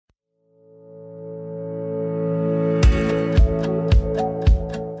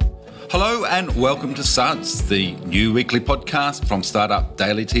and welcome to Suds, the new weekly podcast from Startup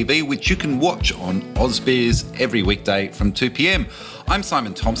Daily TV, which you can watch on AusBiz every weekday from 2 p.m. I'm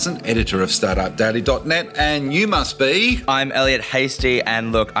Simon Thompson, editor of StartupDaily.net, and you must be... I'm Elliot Hasty,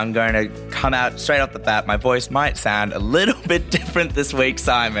 and look, I'm going to come out straight off the bat. My voice might sound a little bit different this week,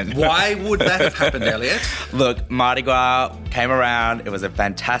 Simon. Why would that have happened, Elliot? Look, Mardi Gras came around. It was a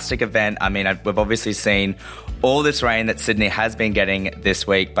fantastic event. I mean, we've obviously seen all this rain that Sydney has been getting this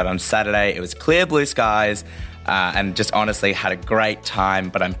week, but on Saturday it was clear blue skies and just honestly had a great time,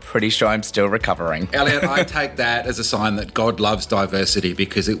 but I'm pretty sure I'm still recovering. Elliot, I take that as a sign that God loves diversity,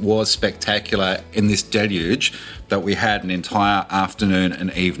 because it was spectacular in this deluge that we had an entire afternoon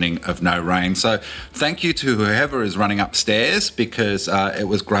and evening of no rain. So thank you to whoever is running upstairs, because it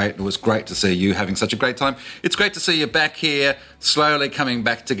was great. It was great to see you having such a great time. It's great to see you back here, slowly coming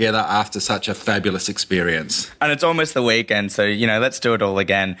back together after such a fabulous experience. And it's almost the weekend, so, let's do it all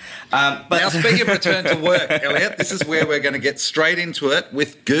again. But now, speaking of return to work, Elliot, this is where we're going to get straight into it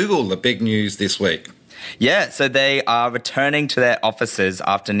with Google, the big news this week. Yeah, so they are returning to their offices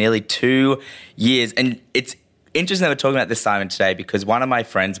after nearly 2 years. And it's interesting that we're talking about this, Simon, today, because one of my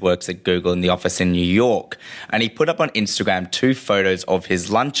friends works at Google in the office in New York, and he put up on Instagram 2 photos of his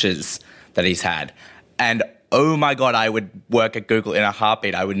lunches that he's had. And oh my God, I would work at Google in a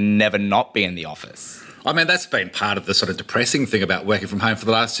heartbeat. I would never not be in the office. I mean, that's been part of the sort of depressing thing about working from home for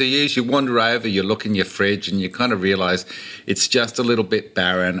the last 2 years. You wander over, you look in your fridge, and you kind of realise it's just a little bit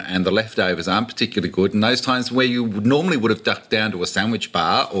barren and the leftovers aren't particularly good. And those times where you normally would have ducked down to a sandwich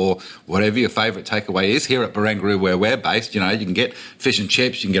bar or whatever your favourite takeaway is, here at Barangaroo where we're based, you can get fish and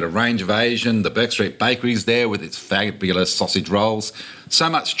chips, you can get a range of Asian, the Burke Street Bakery's there with its fabulous sausage rolls. So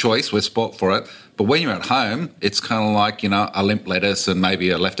much choice, we're spot for it. But when you're at home, it's kind of like, a limp lettuce and maybe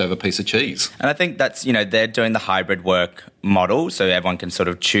a leftover piece of cheese. And I think that's, they're doing the hybrid work model, so everyone can sort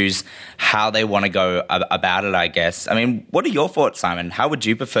of choose how they want to go about it, I guess. I mean, what are your thoughts, Simon? How would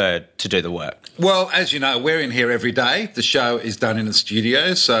you prefer to do the work? Well, as you know, we're in here every day. The show is done in the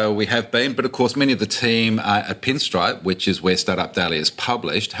studio, so we have been. But, of course, many of the team at Pinstripe, which is where Startup Daily is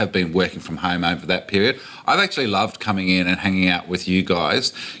published, have been working from home over that period. I've actually loved coming in and hanging out with you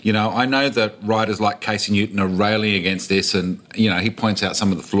guys. I know that writers like Casey Newton are railing against this, and, he points out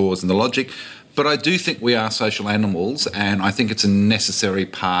some of the flaws in the logic. But I do think we are social animals, and I think it's a necessary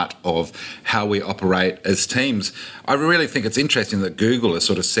part of how we operate as teams. I really think it's interesting that Google is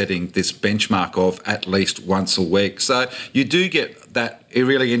sort of setting this benchmark of at least once a week. So you do get that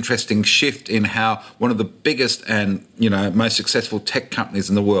really interesting shift in how one of the biggest and, most successful tech companies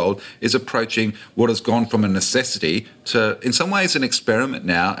in the world is approaching what has gone from a necessity to, in some ways, an experiment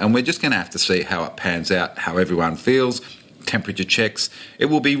now. And we're just going to have to see how it pans out, how everyone feels. Temperature checks. It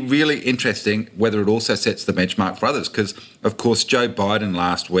will be really interesting whether it also sets the benchmark for others, because, of course, Joe Biden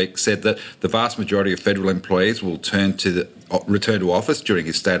last week said that the vast majority of federal employees will return to office during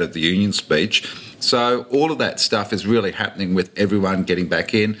his State of the Union speech. So all of that stuff is really happening with everyone getting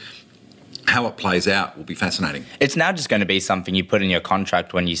back in. How it plays out will be fascinating. It's now just going to be something you put in your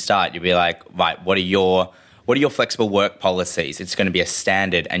contract when you start. You'll be like, right, what are your flexible work policies? It's going to be a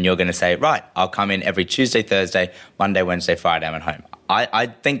standard, and you're going to say, right, I'll come in every Tuesday, Thursday, Monday, Wednesday, Friday, I'm at home. I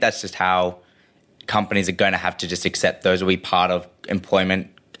think that's just how companies are going to have to just accept those will be part of employment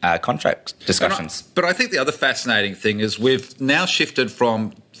contract discussions. But I think the other fascinating thing is we've now shifted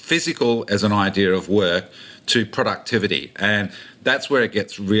from physical as an idea of work to productivity. And that's where it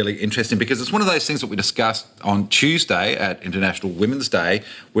gets really interesting, because it's one of those things that we discussed on Tuesday at International Women's Day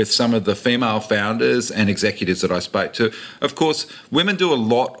with some of the female founders and executives that I spoke to. Of course, women do a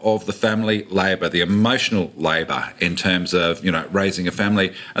lot of the family labour, the emotional labour in terms of, raising a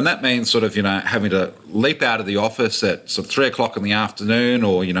family. And that means sort of, having to leap out of the office at sort of 3 o'clock in the afternoon,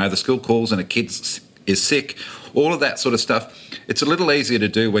 or, the school calls and a kid is sick. All of that sort of stuff. It's a little easier to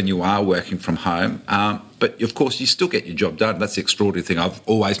do when you are working from home. But, of course, you still get your job done. That's the extraordinary thing I've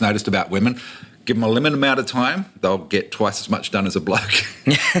always noticed about women. Give them a limited amount of time, they'll get twice as much done as a bloke.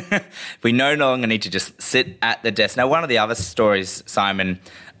 We no longer need to just sit at the desk. Now, one of the other stories, Simon,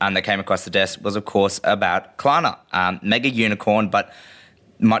 that came across the desk was, of course, about Klarna, mega unicorn, but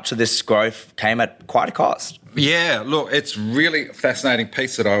much of this growth came at quite a cost. Yeah, look, it's really a fascinating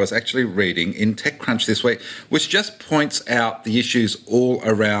piece that I was actually reading in TechCrunch this week, which just points out the issues all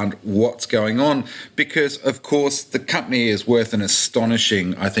around what's going on, because, of course, the company is worth an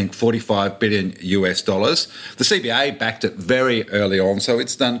astonishing, I think, $45 billion US. The CBA backed it very early on, so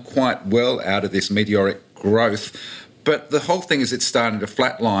it's done quite well out of this meteoric growth. But the whole thing is it's starting to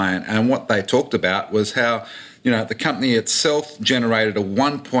flatline, and what they talked about was how, the company itself generated a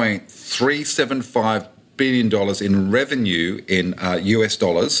 $1.375 billion in revenue in US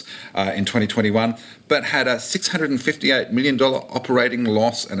dollars in 2021, but had a $658 million operating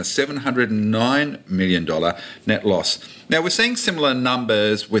loss and a $709 million net loss. Now, we're seeing similar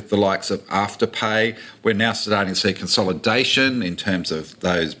numbers with the likes of Afterpay. We're now starting to see consolidation in terms of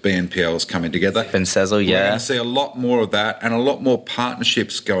those BNPLs coming together. And Sezzle, yeah. We're going to see a lot more of that and a lot more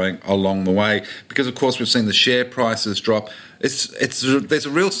partnerships going along the way because, of course, we've seen the share prices drop. There's a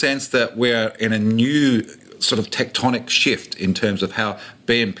real sense that we're in a new sort of tectonic shift in terms of how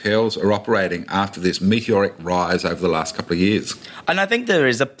BNPLs are operating after this meteoric rise over the last couple of years. And I think there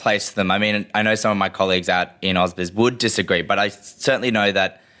is a place for them. I mean, I know some of my colleagues out in AusBiz would disagree, but I certainly know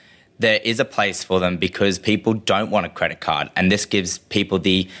that there is a place for them because people don't want a credit card. And this gives people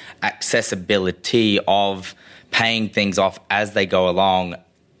the accessibility of paying things off as they go along.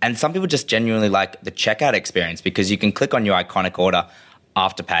 And some people just genuinely like the checkout experience because you can click on your iconic order,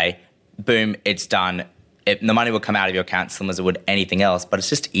 Afterpay, boom, it's done. The money will come out of your account similar as it would anything else, but it's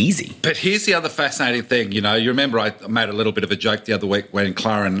just easy. But here's the other fascinating thing. You remember I made a little bit of a joke the other week when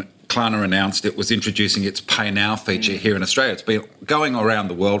Klarna announced it was introducing its Pay Now feature here in Australia. It's been going around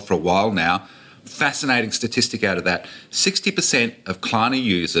the world for a while now. Fascinating statistic out of that. 60% of Klarna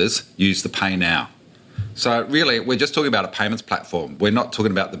users use the Pay Now. So really, we're just talking about a payments platform. We're not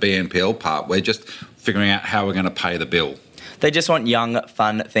talking about the BNPL part. We're just figuring out how we're going to pay the bill. They just want young,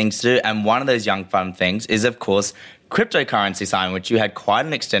 fun things to do. And one of those young, fun things is, of course, cryptocurrency, Simon, which you had quite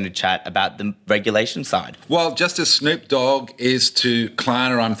an extended chat about the regulation side. Well, just as Snoop Dogg is to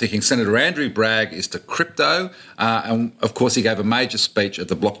Klarna, I'm thinking Senator Andrew Bragg is to crypto. And, of course, he gave a major speech at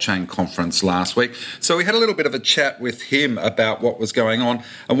the blockchain conference last week. So we had a little bit of a chat with him about what was going on.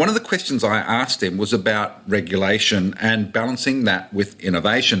 And one of the questions I asked him was about regulation and balancing that with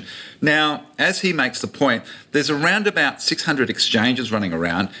innovation. Now, as he makes the point, there's around about 600 exchanges running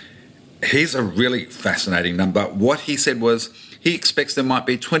around. Here's a really fascinating number. What he said was he expects there might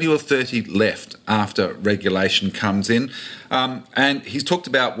be 20 or 30 left after regulation comes in. And he's talked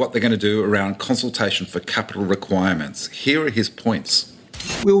about what they're going to do around consultation for capital requirements. Here are his points.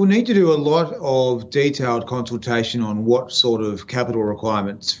 We will need to do a lot of detailed consultation on what sort of capital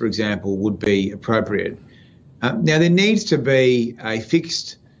requirements, for example, would be appropriate. Now, there needs to be a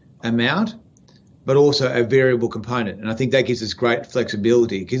fixed amount, but also a variable component. And I think that gives us great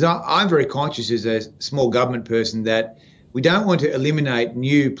flexibility because I'm very conscious as a small government person that we don't want to eliminate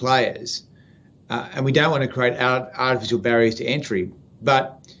new players and we don't want to create artificial barriers to entry.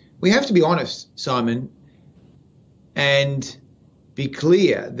 But we have to be honest, Simon, and be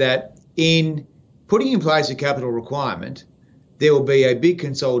clear that in putting in place a capital requirement, there will be a big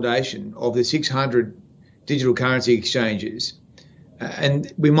consolidation of the 600 digital currency exchanges.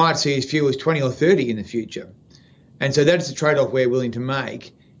 And we might see as few as 20 or 30 in the future. And so that is the trade-off we're willing to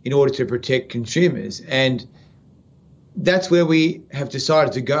make in order to protect consumers. And that's where we have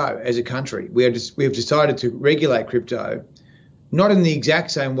decided to go as a country. We have decided to regulate crypto, not in the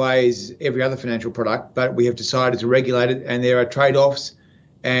exact same way as every other financial product, but we have decided to regulate it. And there are trade-offs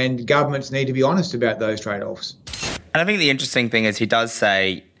and governments need to be honest about those trade-offs. And I think the interesting thing is he does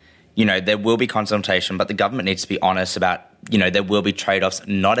say, there will be consultation, but the government needs to be honest about, there will be trade-offs.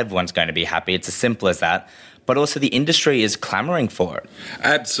 Not everyone's going to be happy. It's as simple as that. But also the industry is clamouring for it.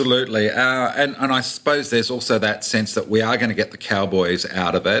 Absolutely. And I suppose there's also that sense that we are going to get the cowboys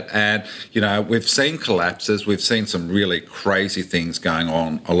out of it. And, we've seen collapses. We've seen some really crazy things going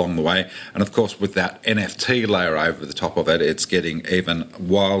on along the way. And, of course, with that NFT layer over the top of it, it's getting even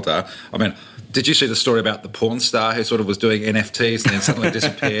wilder. I mean, did you see the story about the porn star who sort of was doing NFTs and then suddenly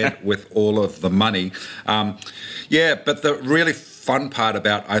disappeared with all of the money? But the really fun part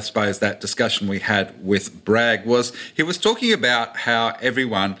about, I suppose, that discussion we had with Bragg was he was talking about how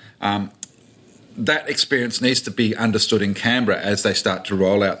everyone, that experience needs to be understood in Canberra as they start to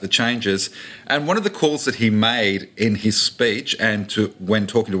roll out the changes. And one of the calls that he made in his speech and when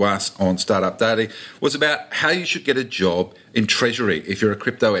talking to us on Startup Daily was about how you should get a job in Treasury if you're a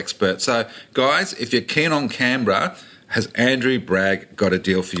crypto expert. So, guys, if you're keen on Canberra, has Andrew Bragg got a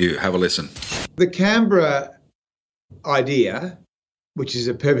deal for you? Have a listen. The Canberra idea, which is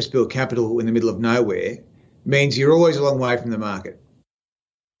a purpose-built capital in the middle of nowhere, means you're always a long way from the market.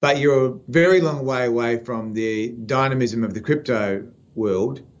 But you're a very long way away from the dynamism of the crypto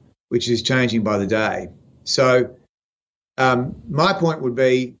world, which is changing by the day. So my point would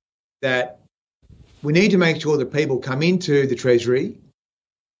be that we need to make sure that people come into the Treasury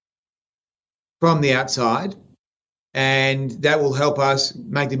from the outside, and that will help us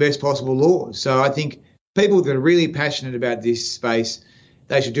make the best possible laws. So I think people that are really passionate about this space,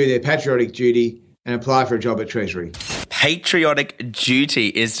 they should do their patriotic duty and apply for a job at Treasury. patriotic duty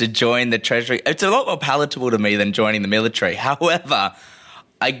is to join the Treasury. It's a lot more palatable to me than joining the military. However,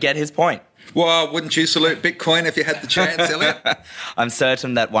 I get his point. Well, wouldn't you salute Bitcoin if you had the chance, Elliot? I'm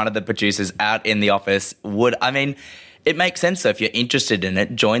certain that one of the producers out in the office would. I mean, it makes sense, though. If you're interested in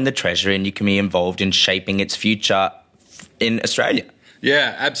it, join the Treasury and you can be involved in shaping its future in Australia.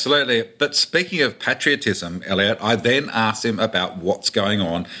 Yeah, absolutely. But speaking of patriotism, Elliot, I then asked him about what's going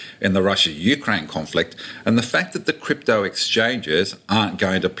on in the Russia-Ukraine conflict and the fact that the crypto exchanges aren't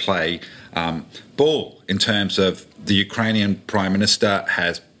going to play ball in terms of the Ukrainian Prime Minister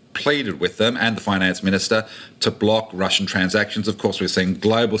has pleaded with them and the finance minister to block Russian transactions. Of course, we're seeing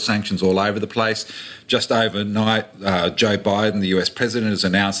global sanctions all over the place. Just overnight, Joe Biden, the US president, has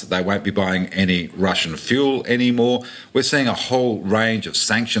announced that they won't be buying any Russian fuel anymore. We're seeing a whole range of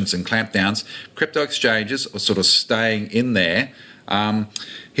sanctions and clampdowns. Crypto exchanges are sort of staying in there.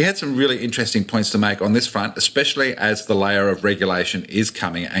 He had some really interesting points to make on this front, especially as the layer of regulation is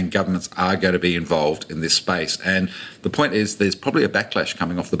coming and governments are going to be involved in this space. And the point is there's probably a backlash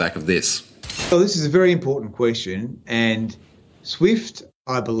coming off the back of this. Well, this is a very important question, and SWIFT,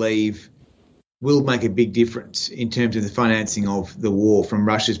 I believe, will make a big difference in terms of the financing of the war from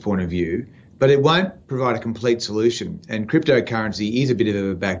Russia's point of view, but it won't provide a complete solution. And cryptocurrency is a bit of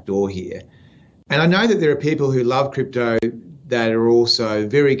a backdoor here. And I know that there are people who love crypto that are also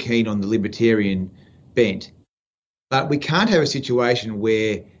very keen on the libertarian bent. But we can't have a situation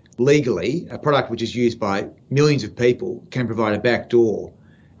where legally a product which is used by millions of people can provide a backdoor.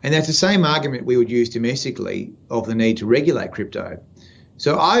 And that's the same argument we would use domestically of the need to regulate crypto.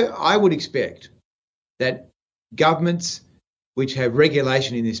 So I would expect that governments which have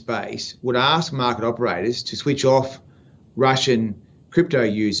regulation in this space would ask market operators to switch off Russian crypto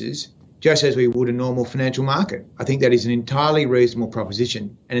users just as we would a normal financial market. I think that is an entirely reasonable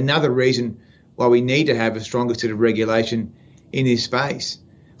proposition and another reason why we need to have a stronger set of regulation in this space.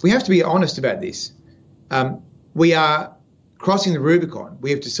 We have to be honest about this. We are crossing the Rubicon. We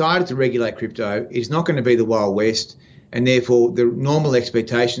have decided to regulate crypto. It's not going to be the Wild West, and therefore the normal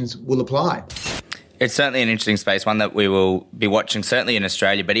expectations will apply. It's certainly an interesting space, one that we will be watching, certainly in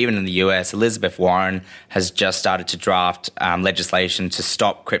Australia, but even in the US. Elizabeth Warren has just started to draft legislation to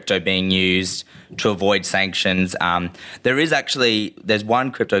stop crypto being used to avoid sanctions. There's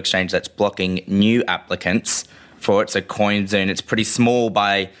one crypto exchange that's blocking new applicants for it, so CoinZone. It's pretty small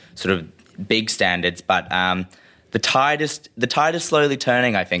by sort of big standards, but the tide is slowly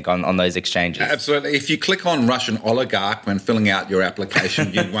turning, I think, on those exchanges. Absolutely. If you click on Russian oligarch when filling out your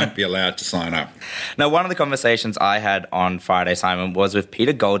application, you won't be allowed to sign up. Now, one of the conversations I had on Friday, Simon, was with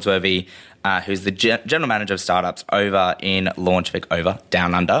Peter Goldsworthy, who's the general manager of startups over in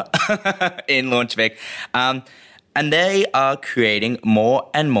Down Under, in Launchvik. And they are creating more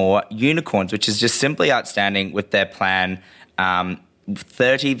and more unicorns, which is just simply outstanding with their plan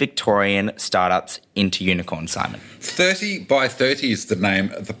 30 Victorian startups into unicorn, Simon. 30 by 30 is the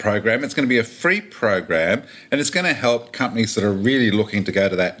name of the program. It's going to be a free program and it's going to help companies that are really looking to go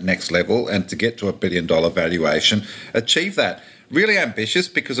to that next level and to get to $1 billion valuation achieve that. Really ambitious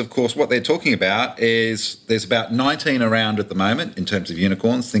because, of course, what they're talking about is there's about 19 around at the moment in terms of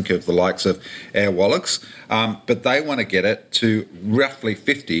unicorns. Think of the likes of Airwallex. But they want to get it to roughly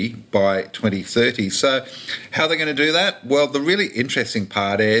 50 by 2030. So how are they going to do that? Well, the really interesting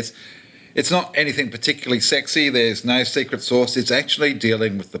part is it's not anything particularly sexy. There's no secret sauce. It's actually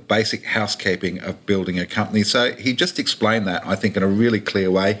dealing with the basic housekeeping of building a company. So he just explained that, I think, in a really clear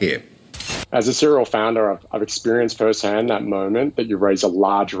way here. As a serial founder, I've experienced firsthand that moment that you raise a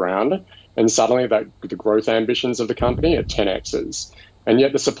large round and suddenly the growth ambitions of the company are 10x's. And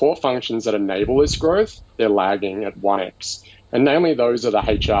yet the support functions that enable this growth, they're lagging at 1x. And namely, those are the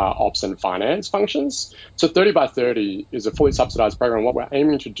HR, ops, and finance functions. So 30 by 30 is a fully subsidized program. What we're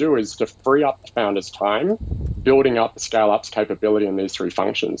aiming to do is to free up the founders' time, building up the scale-up's capability in these three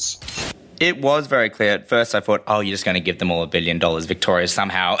functions. It was very clear. At first, I thought, you're just going to give them all $1 billion. Victoria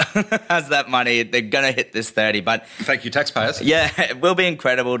somehow has that money. They're going to hit this 30. But thank you, taxpayers. Yeah, it will be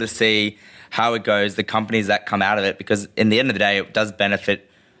incredible to see how it goes, the companies that come out of it, because in the end of the day, it does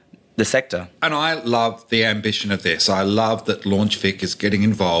benefit the sector. And I love the ambition of this. I love that Launchvik is getting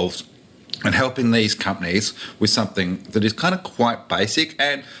involved and helping these companies with something that is kind of quite basic.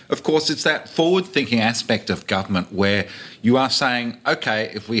 And, of course, it's that forward-thinking aspect of government where you are saying,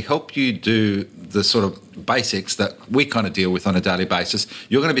 OK, if we help you do the sort of basics that we kind of deal with on a daily basis,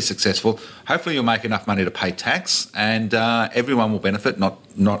 you're going to be successful. Hopefully you'll make enough money to pay tax and everyone will benefit, not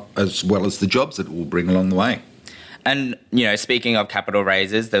as well as the jobs that it will bring along the way. And, speaking of capital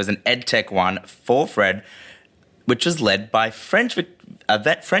raises, there was an edtech one for Fred, which was led by French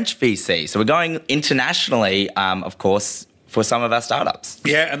French VC. So we're going internationally, of course, for some of our startups.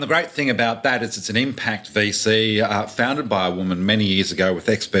 Yeah, and the great thing about that is it's an impact VC founded by a woman many years ago with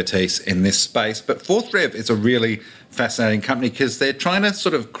expertise in this space. But Fourth Rev is a really fascinating company because they're trying to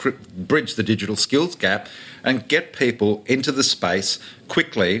sort of bridge the digital skills gap and get people into the space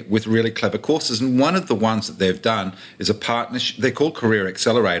quickly with really clever courses. And one of the ones that they've done is a partnership. They're called Career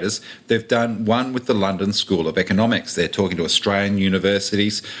Accelerators. They've done one with the London School of Economics. They're talking to Australian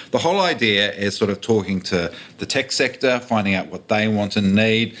universities. The whole idea is sort of talking to the tech sector, finding out what they want and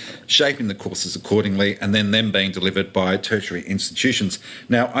need, shaping the courses accordingly, and then them being delivered by tertiary institutions.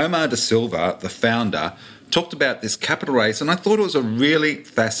 Now, Omar Da Silva, the founder, talked about this capital raise, and I thought it was a really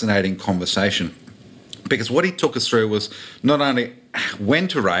fascinating conversation because what he took us through was not only when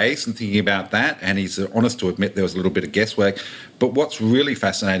to raise and thinking about that, and he's honest to admit there was a little bit of guesswork, but what's really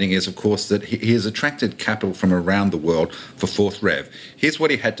fascinating is, of course, that he has attracted capital from around the world for Fourth Rev. Here's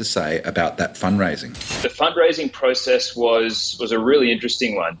what he had to say about that fundraising. The fundraising process was a really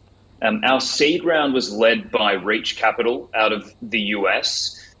interesting one. Our seed round was led by Reach Capital out of the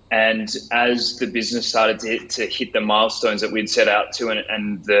US. And as the business started to hit the milestones that we'd set out to,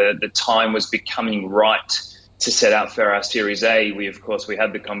 and the time was becoming right to set out for our Series A, we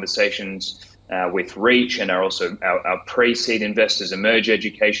had the conversations with Reach and our pre-seed investors, Emerge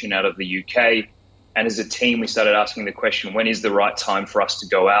Education out of the UK. And as a team, we started asking the question, when is the right time for us to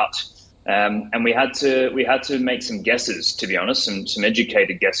go out? And we had to make some guesses, to be honest, some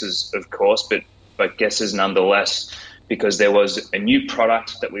educated guesses, of course, but guesses nonetheless, because there was a new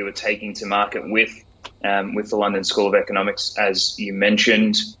product that we were taking to market with the London School of Economics, as you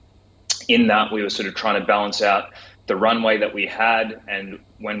mentioned. In that, we were sort of trying to balance out the runway that we had and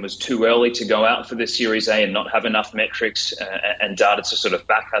when was too early to go out for the Series A and not have enough metrics and data to sort of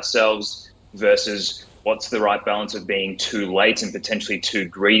back ourselves versus what's the right balance of being too late and potentially too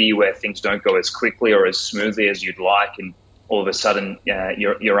greedy where things don't go as quickly or as smoothly as you'd like, and all of a sudden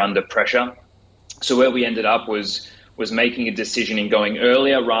you're under pressure. So where we ended up was making a decision in going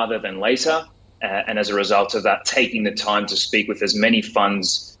earlier rather than later. And as a result of that, taking the time to speak with as many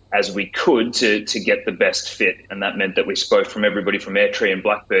funds as we could to get the best fit. And that meant that we spoke from everybody from Airtree and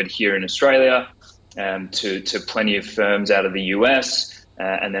Blackbird here in Australia to plenty of firms out of the US,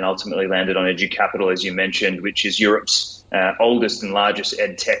 and then ultimately landed on EduCapital, as you mentioned, which is Europe's oldest and largest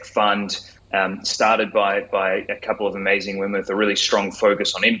edtech fund, started by a couple of amazing women with a really strong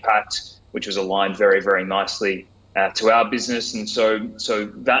focus on impact, which was aligned very, very nicely to our business. And so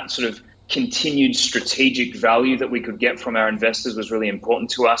that sort of continued strategic value that we could get from our investors was really important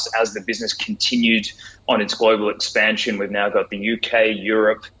to us as the business continued on its global expansion. We've now got the UK,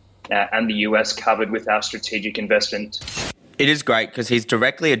 Europe, and the US covered with our strategic investment. It is great because he's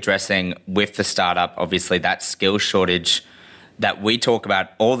directly addressing with the startup, obviously, that skill shortage that we talk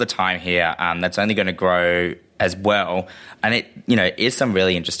about all the time here, that's only going to grow as well. And it, is some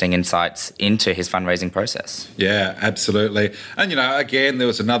really interesting insights into his fundraising process. Yeah, absolutely. And, again, there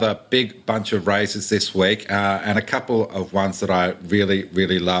was another big bunch of raises this week and a couple of ones that I really,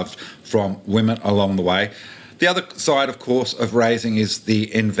 really loved from women along the way. The other side, of course, of raising is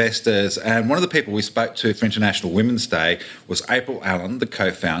the investors. And one of the people we spoke to for International Women's Day was April Allen, the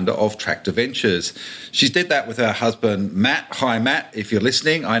co-founder of Tractor Ventures. She did that with her husband, Matt. Hi, Matt, if you're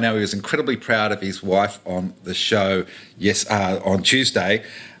listening. I know he was incredibly proud of his wife on the show on Tuesday.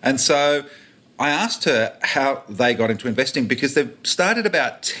 And so I asked her how they got into investing because they started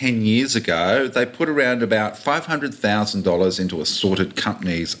about 10 years ago. They put around about $500,000 into assorted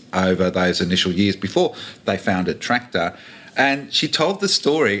companies over those initial years before they founded Tractor. And she told the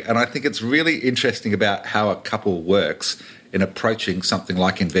story, and I think it's really interesting about how a couple works in approaching something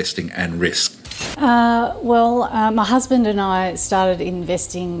like investing and risk. My husband and I started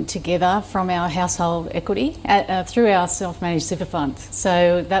investing together from our household equity through our self-managed super fund.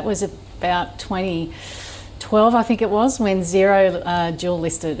 So that was about 2012, I think it was, when Xero dual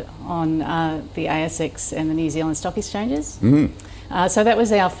listed on the ASX and the New Zealand stock exchanges. So that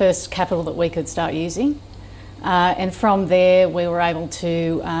was our first capital that we could start using. And from there, we were able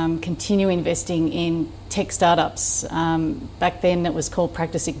to continue investing in tech startups. Back then, it was called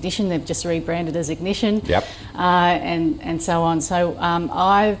Practice Ignition. They've just rebranded as Ignition. Yep. And so on. So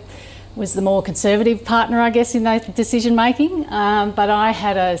I was the more conservative partner, I guess, in that decision making. But I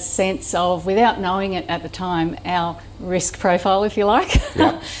had a sense of, without knowing it at the time, our risk profile, if you like.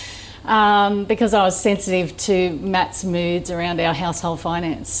 Yep. Because I was sensitive to Matt's moods around our household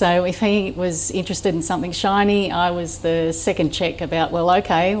finance. So if he was interested in something shiny, I was the second check about,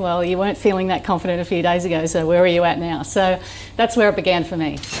 you weren't feeling that confident a few days ago, so where are you at now? So that's where it began for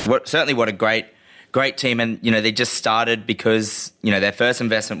me. Certainly what a great great team, and, you know, they just started because, you know, their first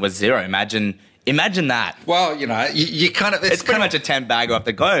investment was zero. Imagine that. Well, you know, you kind of... It's pretty much a 10-bagger off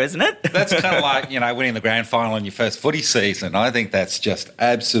the go, isn't it? That's kind of like, you know, winning the grand final in your first footy season. I think that's just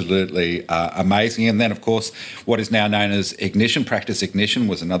absolutely amazing. And then, of course, what is now known as Ignition, Practice Ignition,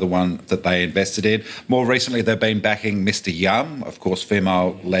 was another one that they invested in. More recently, they've been backing Mr. Yum, of course,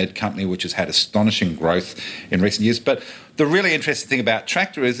 female-led company, which has had astonishing growth in recent years. But the really interesting thing about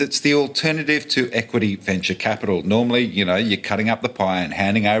Tractor is it's the alternative to equity venture capital. Normally, you know, you're cutting up the pie and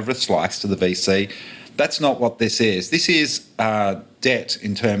handing over a slice to the VC. That's not what this is. This is debt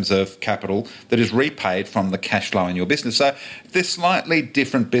in terms of capital that is repaid from the cash flow in your business. So they're slightly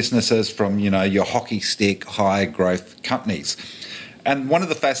different businesses from, you know, your hockey stick, high growth companies. And one of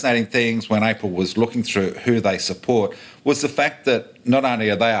the fascinating things when April was looking through who they support was the fact that not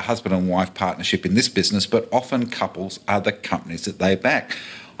only are they a husband and wife partnership in this business, but often couples are the companies that they back.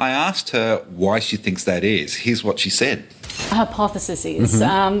 I asked her why she thinks that is. Here's what she said. Our hypothesis is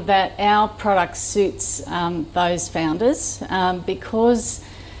that our product suits those founders because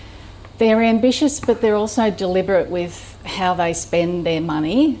they're ambitious, but they're also deliberate with how they spend their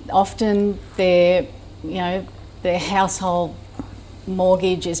money. Often their household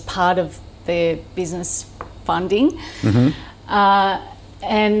mortgage is part of their business funding,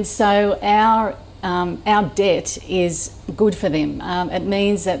 and so our debt is good for them. It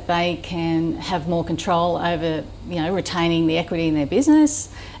means that they can have more control over, you know, retaining the equity in their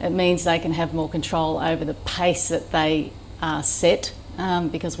business. It means they can have more control over the pace that they set,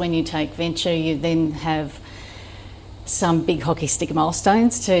 because when you take venture, you then have some big hockey stick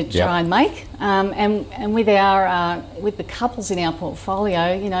milestones to try and make. And with the couples in our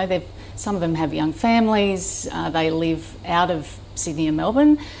portfolio, you know, some of them have young families. They live out of Sydney and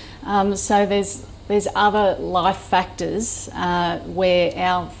Melbourne. So there's other life factors where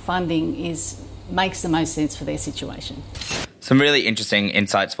our funding makes the most sense for their situation. Some really interesting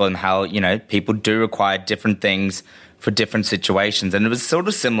insights for them, how, you know, people do require different things for different situations. And it was sort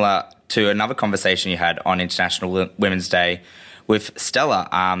of similar to another conversation you had on International Women's Day with Stella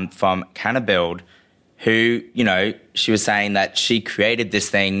from CannaBuild, who, you know, she was saying that she created this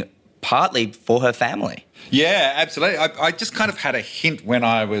thing partly for her family. Yeah, absolutely. I just kind of had a hint when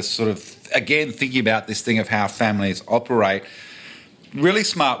I was sort of, again, thinking about this thing of how families operate. Really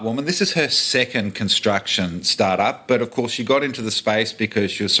smart woman. This is her second construction startup, but of course she got into the space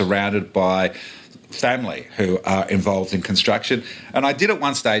because she was surrounded by family who are involved in construction. And I did at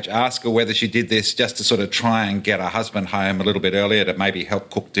one stage ask her whether she did this just to sort of try and get her husband home a little bit earlier to maybe help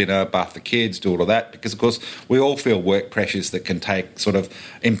cook dinner, bath the kids, do all of that, because of course we all feel work pressures that can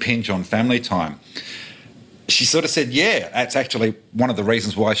impinge on family time. She sort of said, yeah, that's actually one of the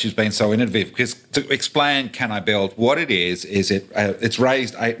reasons why she's been so innovative, because to explain CannaBuild, what it is it's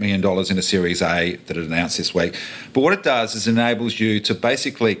raised $8 million in a Series A that it announced this week. But what it does is enables you to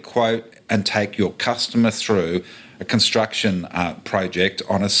basically quote and take your customer through a construction project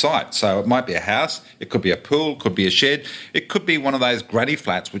on a site. So it might be a house, it could be a pool, it could be a shed, it could be one of those granny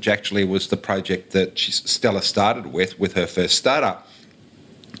flats, which actually was the project that Stella started with her first startup.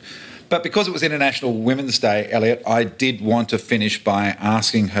 But because it was International Women's Day, Elliot, I did want to finish by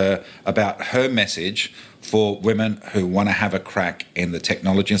asking her about her message for women who want to have a crack in the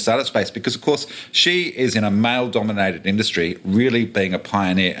technology and startup space, because, of course, she is in a male-dominated industry, really being a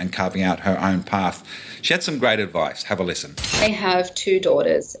pioneer and carving out her own path. She had some great advice. Have a listen. I have 2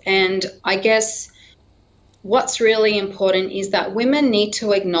 daughters, and I guess what's really important is that women need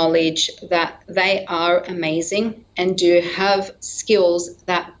to acknowledge that they are amazing and do have skills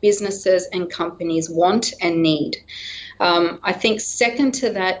that businesses and companies want and need. I think second to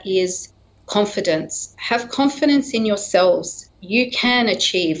that is confidence. Have confidence in yourselves. You can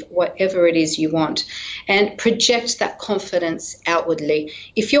achieve whatever it is you want, and project that confidence outwardly.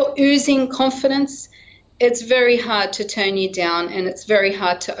 If you're oozing confidence, it's very hard to turn you down and it's very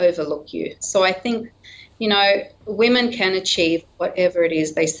hard to overlook you. So I think, you know, women can achieve whatever it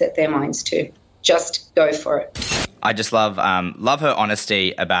is they set their minds to. Just go for it. I just love her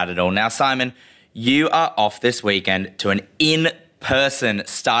honesty about it all. Now, Simon, you are off this weekend to an in-person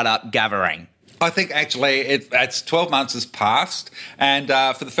startup gathering. I think actually it's 12 months has passed, and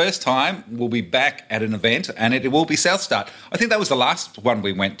for the first time we'll be back at an event, and it will be South Start. I think that was the last one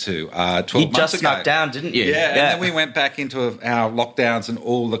we went to 12 months ago. You just snuck down, didn't you? Yeah, and then we went back into our lockdowns and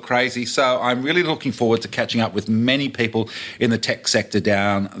all the crazy. So I'm really looking forward to catching up with many people in the tech sector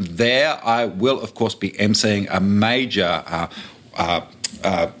down there. I will, of course, be emceeing a major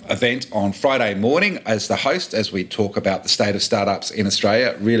event on Friday morning as the host, as we talk about the state of startups in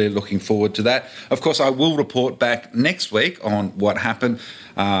Australia. Really looking forward to that. Of course, I will report back next week on what happened.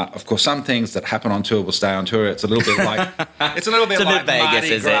 Of course, some things that happen on tour will stay on tour. It's a little bit like Vegas,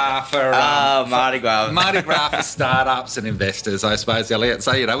 Mardi Gras for Mardi Gras. Mardi Gras for startups and investors, I suppose, Elliot.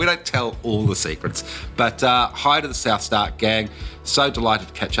 So, we don't tell all the secrets. But hi to the South Start gang. So delighted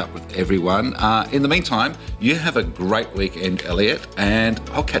to catch up with everyone. In the meantime, you have a great weekend, Elliot, and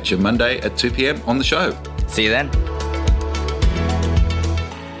I'll catch you Monday at 2 p.m. on the show. See you then.